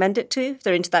would recommend it to if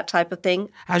they're into that type of thing.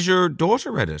 Has your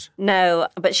daughter read it? No,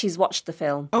 but she's watched the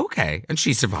film. Okay, and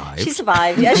she survived. She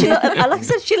survived. Yeah, like I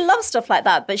said, she loves stuff like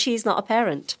that, but she's not a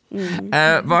parent.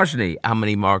 Vashini, how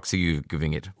many marks are you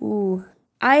giving it? Ooh,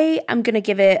 I am going to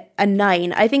give it a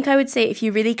 9. I think I would say if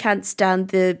you really can't stand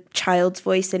the child's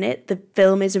voice in it, the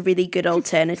film is a really good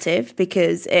alternative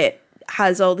because it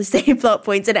has all the same plot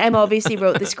points. And Emma obviously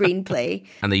wrote the screenplay.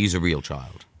 And they use a real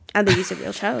child. And they use a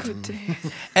real child.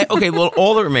 Okay, well,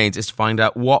 all that remains is to find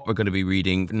out what we're going to be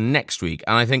reading next week.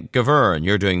 And I think, Gavern,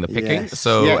 you're doing the picking. Yes.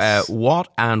 So Yes. what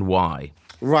and why?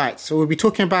 Right, so we'll be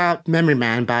talking about Memory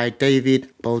Man by David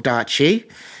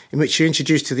Baldacci, in which you're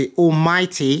introduced to the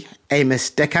almighty Amos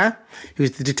Decker,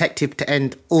 who's the detective to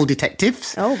end all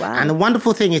detectives. Oh, wow. And the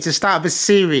wonderful thing is the start of a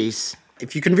series.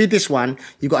 If you can read this one,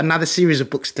 you've got another series of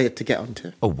books to get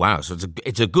onto. Oh, wow. So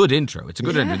it's a good intro. It's a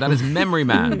good intro. That is Memory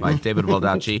Man by David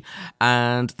Baldacci.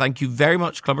 And thank you very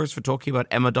much, Clubbers, for talking about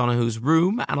Emma Donoghue's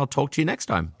Room. And I'll talk to you next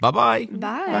time. Bye-bye. Bye.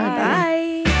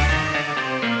 Bye.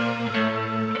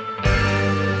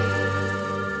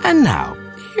 And now,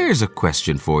 here's a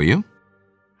question for you.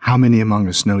 How many among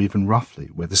us know even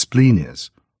roughly where the spleen is,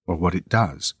 or what it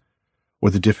does, or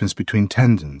the difference between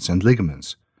tendons and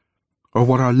ligaments, or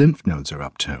what our lymph nodes are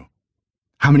up to?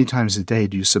 How many times a day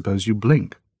do you suppose you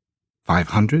blink?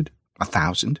 500?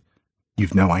 1,000?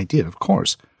 You've no idea, of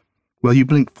course. Well, you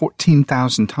blink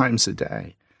 14,000 times a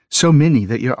day, so many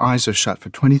that your eyes are shut for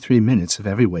 23 minutes of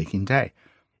every waking day.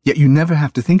 Yet you never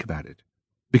have to think about it,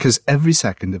 because every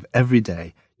second of every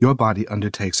day, your body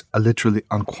undertakes a literally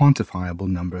unquantifiable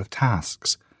number of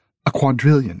tasks. A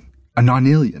quadrillion, a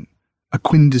nonillion, a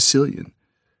quindecillion,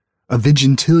 a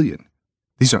vigintillion.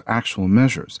 These are actual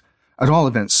measures. At all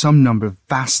events, some number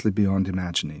vastly beyond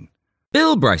imagining.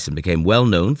 Bill Bryson became well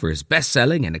known for his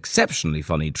best-selling and exceptionally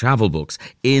funny travel books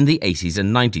in the 80s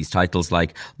and 90s, titles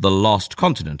like The Lost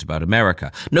Continent about America,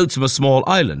 Notes from a Small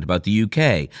Island about the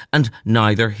UK, and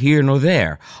Neither Here Nor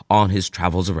There on his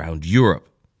travels around Europe.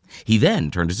 He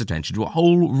then turned his attention to a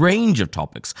whole range of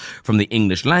topics, from the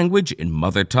English language in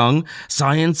Mother Tongue,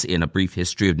 science in A Brief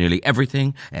History of Nearly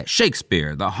Everything,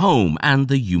 Shakespeare, the home, and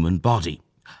the human body.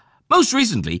 Most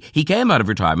recently, he came out of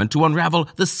retirement to unravel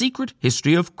the secret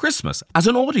history of Christmas as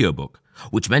an audiobook,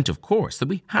 which meant, of course, that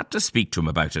we had to speak to him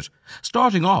about it,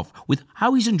 starting off with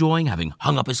how he's enjoying having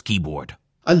hung up his keyboard.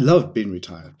 I love being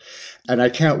retired, and I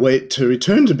can't wait to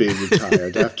return to being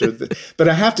retired but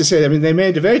I have to say, I mean, they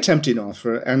made a very tempting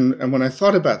offer, and when I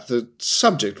thought about the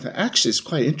subject, actually it's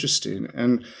quite interesting,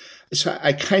 and so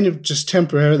I kind of just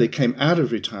temporarily came out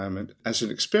of retirement as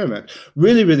an experiment.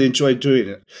 Really, really enjoyed doing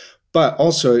it. But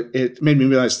also, it made me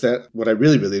realize that what I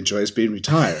really, really enjoy is being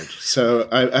retired. So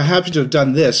I'm happy to have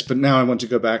done this, but now I want to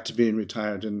go back to being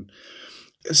retired and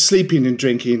sleeping and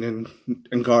drinking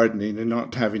and gardening and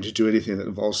not having to do anything that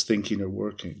involves thinking or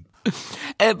working.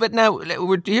 But now,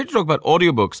 we're here to talk about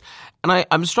audiobooks. And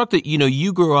I'm struck that,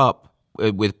 you grew up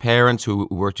with parents who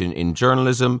worked in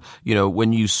journalism.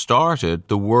 When you started,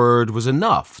 the word was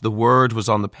enough. The word was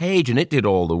on the page and it did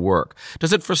all the work.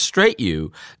 Does it frustrate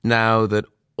you now that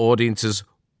audiences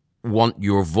want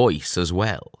your voice as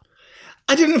well?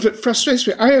 I don't know if it frustrates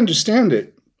me. I understand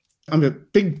it. I'm a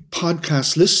big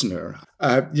podcast listener,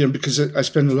 because I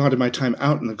spend a lot of my time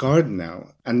out in the garden now.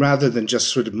 And rather than just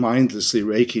sort of mindlessly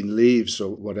raking leaves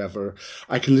or whatever,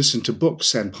 I can listen to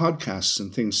books and podcasts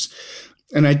and things.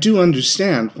 And I do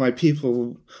understand why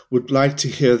people would like to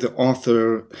hear the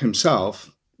author himself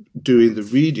doing the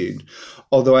reading.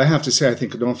 Although I have to say, I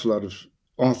think an awful lot of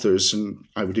authors, and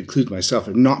I would include myself,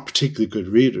 are not particularly good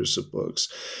readers of books.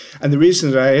 And the reason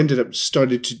that I ended up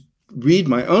starting to read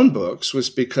my own books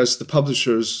was because the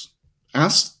publishers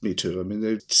asked me to. I mean,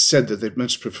 they said that they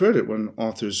much preferred it when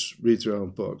authors read their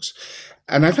own books.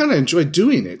 And I found I enjoyed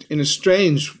doing it in a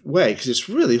strange way because it's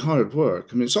really hard work.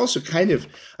 I mean, it's also kind of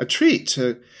a treat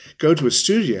to go to a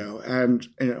studio and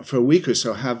for a week or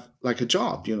so have like a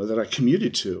job, that I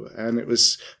commuted to. And it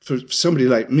was, for somebody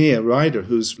like me, a writer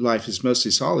whose life is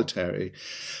mostly solitary,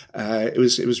 it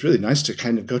was really nice to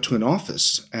kind of go to an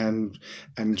office and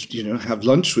have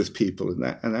lunch with people and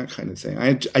that kind of thing.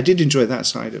 I did enjoy that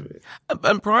side of it.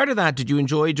 And prior to that, did you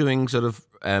enjoy doing sort of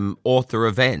author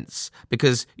events?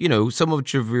 Because so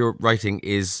much of your writing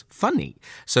is funny.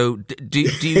 So do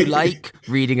you like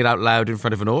reading it out loud in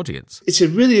front of an audience? It's a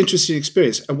really interesting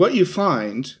experience. And what you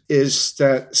find is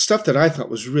that stuff that I thought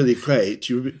was really great,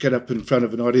 you get up in front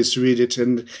of an audience to read it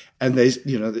and they,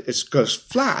 it goes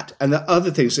flat. And the other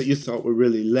things that you thought were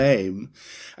really lame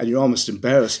and you're almost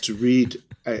embarrassed to read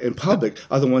in public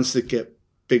are the ones that get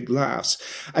big laughs.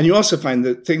 And you also find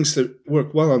that things that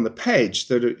work well on the page,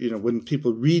 that are, when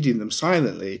people reading them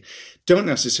silently, don't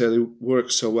necessarily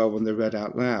work so well when they're read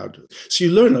out loud. So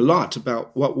you learn a lot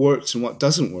about what works and what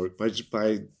doesn't work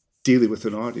by dealing with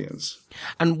an audience.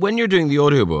 And when you're doing the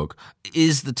audiobook,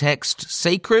 is the text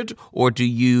sacred or do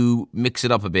you mix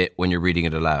it up a bit when you're reading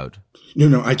it aloud?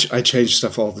 No, I change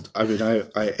stuff all the time. I mean,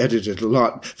 I edit it a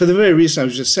lot for the very reason I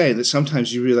was just saying, that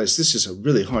sometimes you realize this is a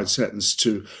really hard sentence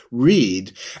to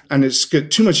read and it's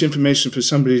got too much information for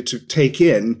somebody to take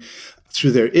in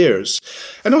through their ears.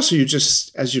 And also you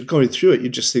just, as you're going through it, you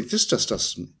just think this just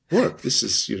doesn't work. This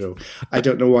is, I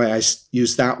don't know why I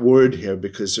use that word here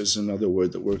because there's another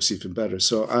word that works even better.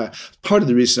 So part of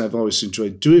the reason I've always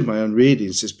enjoyed doing my own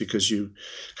readings is because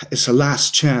it's a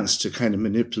last chance to kind of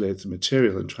manipulate the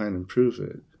material and try and improve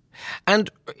it. And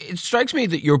it strikes me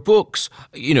that your books,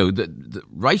 the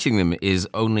writing them is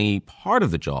only part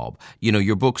of the job.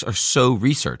 Your books are so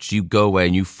researched. You go away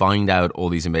and you find out all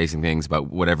these amazing things about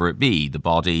whatever it be, the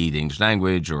body, the English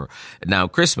language, or now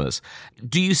Christmas.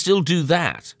 Do you still do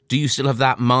that? Do you still have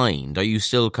that mind? Are you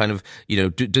still kind of,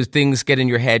 do things get in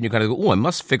your head and you kind of go, oh, I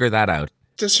must figure that out?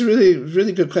 That's a really,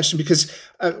 really good question because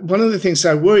one of the things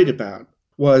I worried about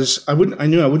was I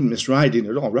knew I wouldn't miss writing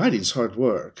at all. Writing's hard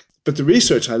work. But the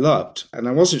research I loved, and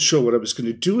I wasn't sure what I was going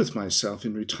to do with myself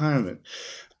in retirement.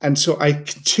 And so I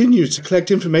continue to collect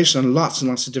information on lots and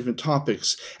lots of different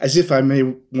topics as if I may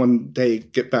one day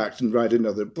get back and write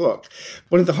another book.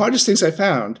 One of the hardest things I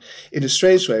found, in a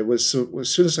strange way, was as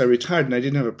soon as I retired and I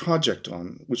didn't have a project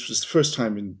on, which was the first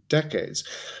time in decades,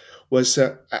 was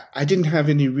I didn't have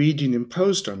any reading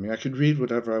imposed on me. I could read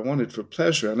whatever I wanted for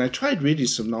pleasure. And I tried reading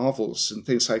some novels and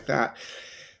things like that.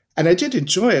 And I did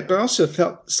enjoy it, but I also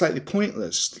felt slightly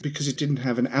pointless because it didn't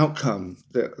have an outcome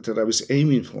that I was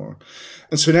aiming for.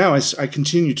 And so now I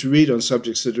continue to read on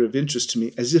subjects that are of interest to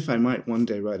me as if I might one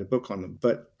day write a book on them,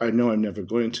 but I know I'm never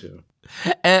going to.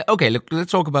 Okay, look,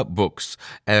 let's talk about books.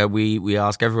 We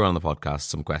ask everyone on the podcast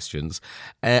some questions.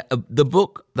 The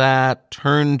book that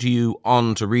turned you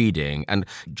on to reading, and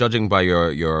judging by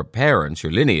your parents,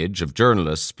 your lineage of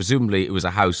journalists, presumably it was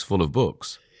a house full of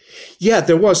books. Yeah,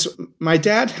 there was. My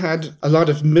dad had a lot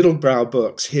of middlebrow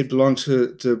books. He had belonged to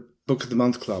the Book of the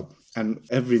Month Club, and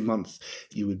every month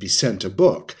you would be sent a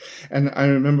book. And I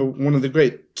remember one of the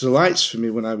great delights for me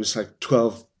when I was like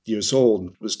 12 years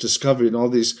old was discovering all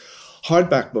these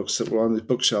hardback books that were on the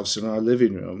bookshelves in our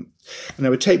living room. And I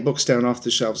would take books down off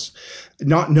the shelves,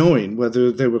 not knowing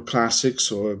whether they were classics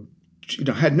or,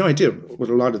 had no idea what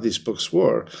a lot of these books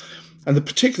were. And the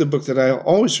particular book that I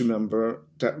always remember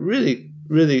that really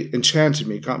enchanted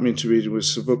me, got me into reading,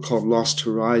 was a book called Lost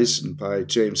Horizon by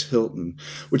James Hilton,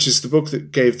 which is the book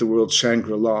that gave the world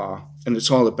Shangri-La. And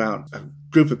it's all about a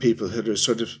group of people who are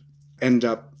sort of end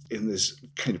up in this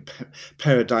kind of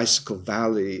paradisical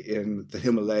valley in the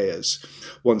Himalayas.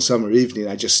 One summer evening,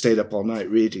 I just stayed up all night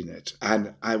reading it,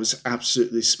 and I was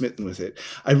absolutely smitten with it.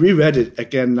 I reread it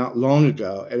again not long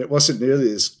ago, and it wasn't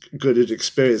nearly as good an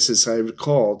experience as I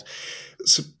recalled.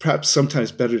 So perhaps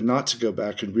sometimes better not to go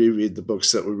back and reread the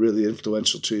books that were really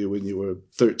influential to you when you were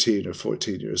 13 or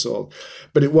 14 years old.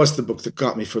 But it was the book that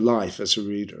got me for life as a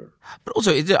reader. But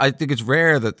also, I think it's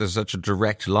rare that there's such a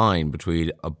direct line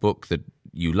between a book that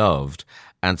you loved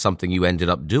and something you ended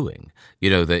up doing.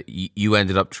 That you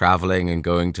ended up traveling and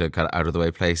going to kind of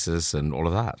out-of-the-way places and all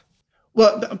of that.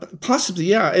 Well, possibly,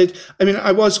 yeah.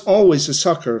 I was always a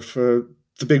sucker for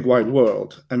the big wide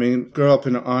world. Grow up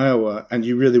in Iowa and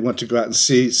you really want to go out and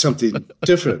see something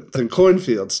different than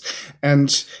cornfields.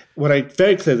 And what I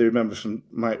very clearly remember from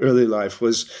my early life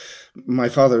was my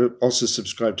father also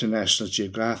subscribed to National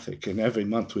Geographic, and every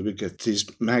month we would get these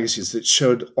magazines that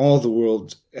showed all the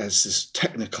world as this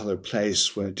technicolor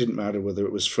place when it didn't matter whether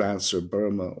it was France or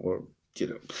Burma or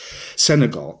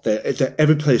Senegal.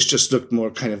 Every place just looked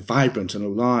more kind of vibrant and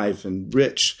alive and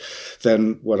rich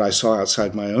than what I saw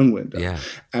outside my own window. Yeah.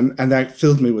 And that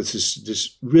filled me with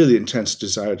this really intense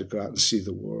desire to go out and see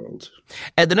the world.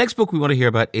 And the next book we want to hear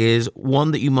about is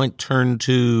one that you might turn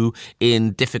to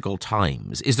in difficult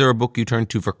times. Is there a book you turn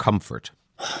to for comfort?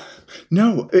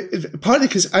 No, partly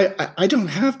because I don't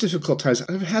have difficult times.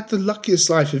 I've had the luckiest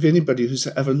life of anybody who's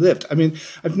ever lived.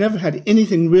 I've never had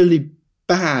anything really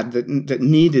bad that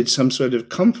needed some sort of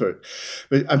comfort.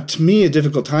 But to me, a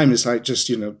difficult time is like just,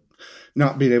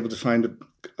 not being able to find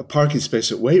a parking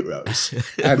space at Waitrose.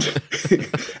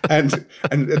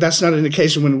 and that's not an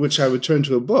occasion in which I would turn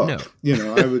to a book.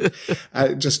 No.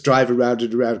 I just drive around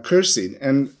and around cursing.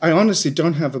 And I honestly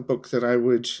don't have a book that I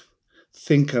would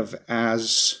think of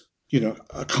as,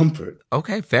 a comfort.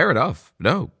 Okay, fair enough.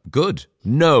 No, good.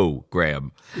 No,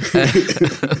 Graham.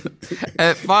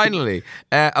 Finally,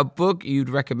 a book you'd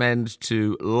recommend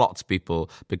to lots of people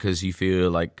because you feel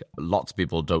like lots of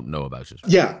people don't know about it.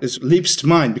 Yeah, it leaps to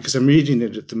mind because I'm reading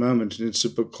it at the moment, and it's a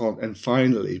book called And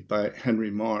Finally by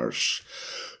Henry Marsh,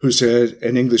 who's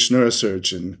an English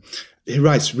neurosurgeon. He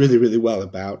writes really, really well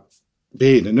about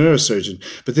being a neurosurgeon,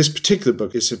 but this particular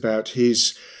book is about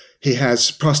he has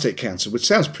prostate cancer, which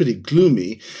sounds pretty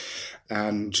gloomy,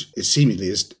 and it seemingly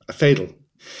is fatal.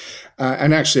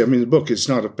 And actually, the book is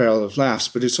not a barrel of laughs,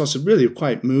 but it's also really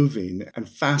quite moving and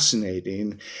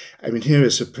fascinating. Here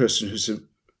is a person who's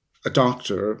a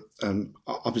doctor, and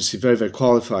obviously very, very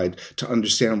qualified to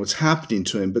understand what's happening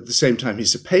to him, but at the same time,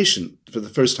 he's a patient for the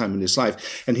first time in his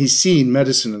life, and he's seeing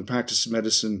medicine and the practice of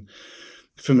medicine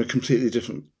from a completely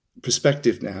different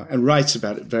perspective now, and writes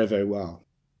about it very, very well.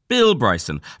 Bill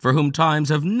Bryson, for whom times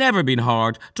have never been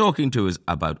hard, talking to us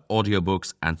about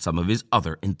audiobooks and some of his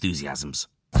other enthusiasms.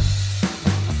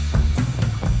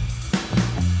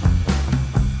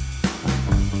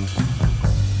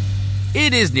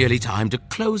 It is nearly time to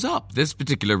close up this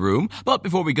particular room, but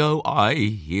before we go, I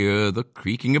hear the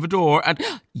creaking of a door, and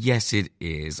yes, it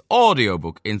is.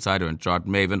 Audiobook insider and chart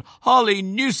maven Holly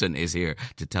Newson is here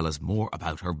to tell us more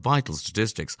about her vital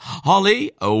statistics.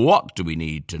 Holly, what do we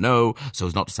need to know so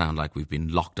as not to sound like we've been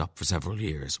locked up for several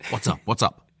years? What's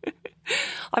up?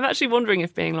 I'm actually wondering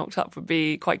if being locked up would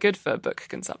be quite good for book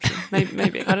consumption.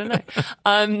 Maybe I don't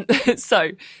know.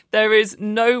 So there is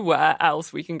nowhere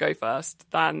else we can go first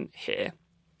than here.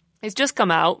 It's just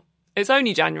come out. It's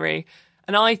only January,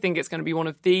 and I think it's going to be one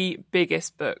of the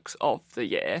biggest books of the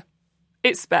year.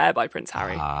 It's Spare by Prince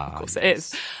Harry. Of course it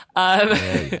is. And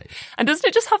doesn't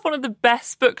it just have one of the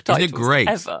best book titles Isn't it great?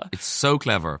 Ever? It's so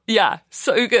clever. Yeah,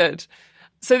 so good.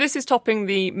 So this is topping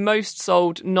the most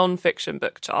sold non-fiction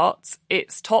book charts.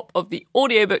 It's top of the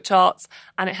audiobook charts,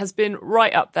 and it has been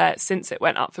right up there since it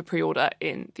went up for pre-order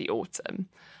in the autumn.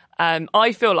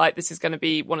 I feel like this is going to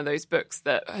be one of those books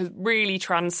that really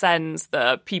transcends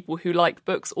the people who like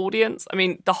books audience. I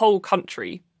mean, the whole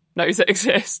country knows it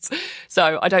exists.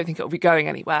 So I don't think it'll be going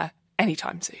anywhere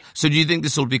anytime soon. So do you think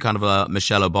this will be kind of a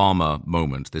Michelle Obama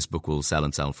moment? This book will sell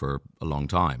and sell for a long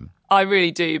time? I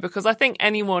really do, because I think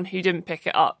anyone who didn't pick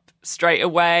it up straight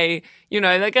away,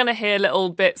 they're going to hear little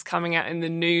bits coming out in the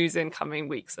news in coming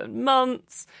weeks and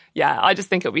months. Yeah, I just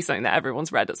think it'll be something that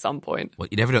everyone's read at some point. Well,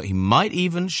 you never know. He might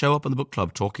even show up on the book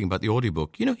club talking about the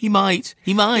audiobook. He might.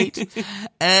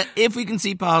 If we can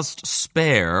see past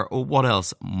Spare, or what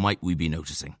else might we be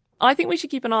noticing? I think we should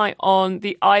keep an eye on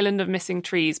The Island of Missing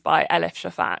Trees by Elif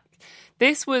Shafak.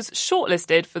 This was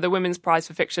shortlisted for the Women's Prize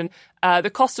for Fiction,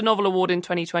 the Costa Novel Award in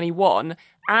 2021,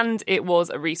 and it was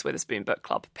a Reese Witherspoon Book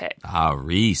Club pick.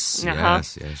 Reese.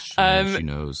 Yes, she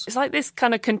knows. It's like this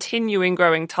kind of continuing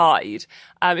growing tide.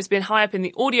 It's been high up in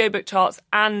the audiobook charts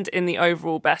and in the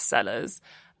overall bestsellers.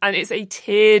 And it's a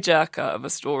tearjerker of a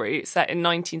story set in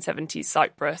 1970s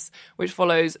Cyprus, which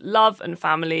follows love and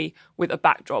family with a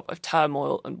backdrop of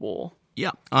turmoil and war.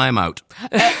 Yeah, I'm out.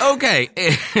 Okay.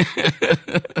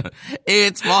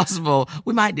 It's possible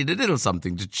we might need a little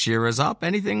something to cheer us up.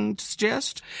 Anything to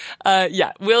suggest?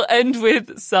 Yeah, we'll end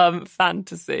with some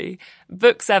fantasy.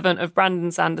 Book 7 of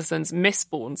Brandon Sanderson's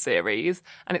Mistborn series,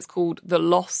 and it's called The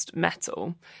Lost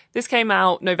Metal. This came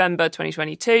out November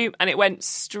 2022, and it went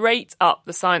straight up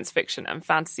the science fiction and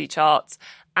fantasy charts,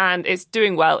 and it's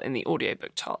doing well in the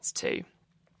audiobook charts too.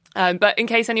 But in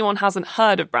case anyone hasn't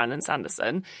heard of Brandon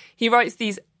Sanderson, he writes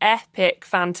these epic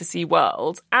fantasy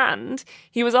worlds, and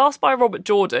he was asked by Robert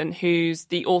Jordan, who's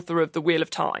the author of The Wheel of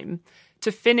Time,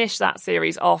 to finish that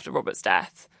series after Robert's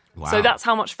death. Wow. So that's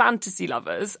how much fantasy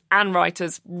lovers and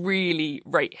writers really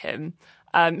rate him.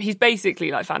 He's basically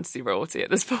like fantasy royalty at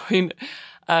this point.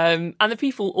 And the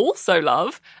people also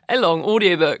love a long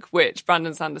audiobook, which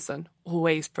Brandon Sanderson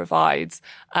always provides.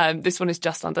 This one is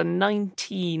just under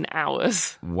 19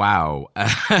 hours. Wow.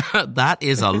 That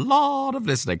is a lot of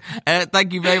listening.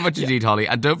 Thank you very much indeed, Holly.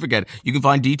 And don't forget, you can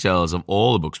find details of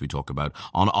all the books we talk about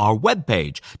on our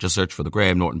webpage. Just search for the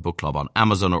Graham Norton Book Club on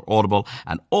Amazon or Audible,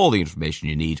 and all the information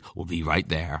you need will be right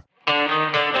there.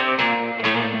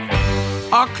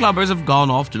 Our clubbers have gone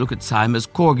off to look at Sima's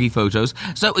corgi photos,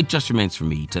 so it just remains for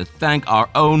me to thank our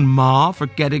own Ma for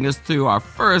getting us through our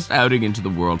first outing into the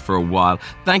world for a while.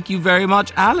 Thank you very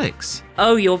much, Alex.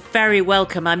 Oh, you're very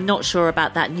welcome. I'm not sure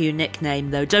about that new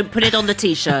nickname, though. Don't put it on the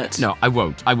T-shirt. No, I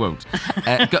won't.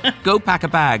 Go pack a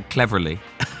bag cleverly.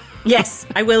 Yes,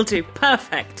 I will do.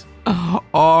 Perfect.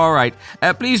 All right.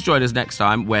 Please join us next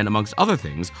time when, amongst other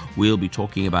things, we'll be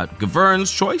talking about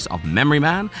Gavern's choice of Memory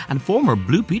Man, and former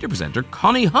Blue Peter presenter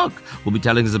Connie Huck will be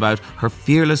telling us about her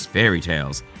fearless fairy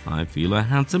tales. I feel a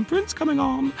handsome prince coming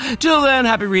on. Till then,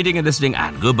 happy reading and listening,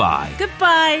 and goodbye.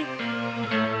 Goodbye.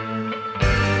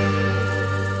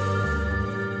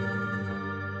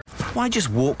 Why just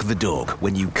walk the dog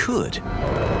when you could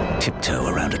tiptoe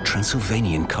around a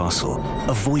Transylvanian castle,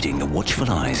 avoiding the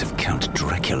watchful eyes of Count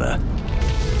Dracula?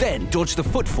 Then dodge the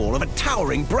footfall of a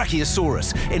towering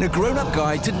Brachiosaurus in a grown-up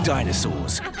guide to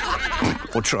dinosaurs.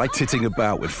 Or try titting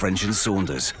about with French and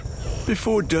Saunders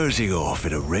before dozing off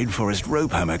in a rainforest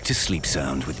rope hammock to Sleep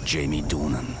Sound with Jamie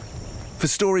Dornan. For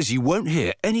stories you won't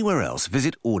hear anywhere else,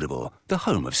 visit Audible, the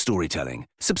home of storytelling.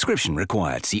 Subscription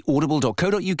required. See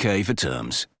audible.co.uk for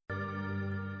terms.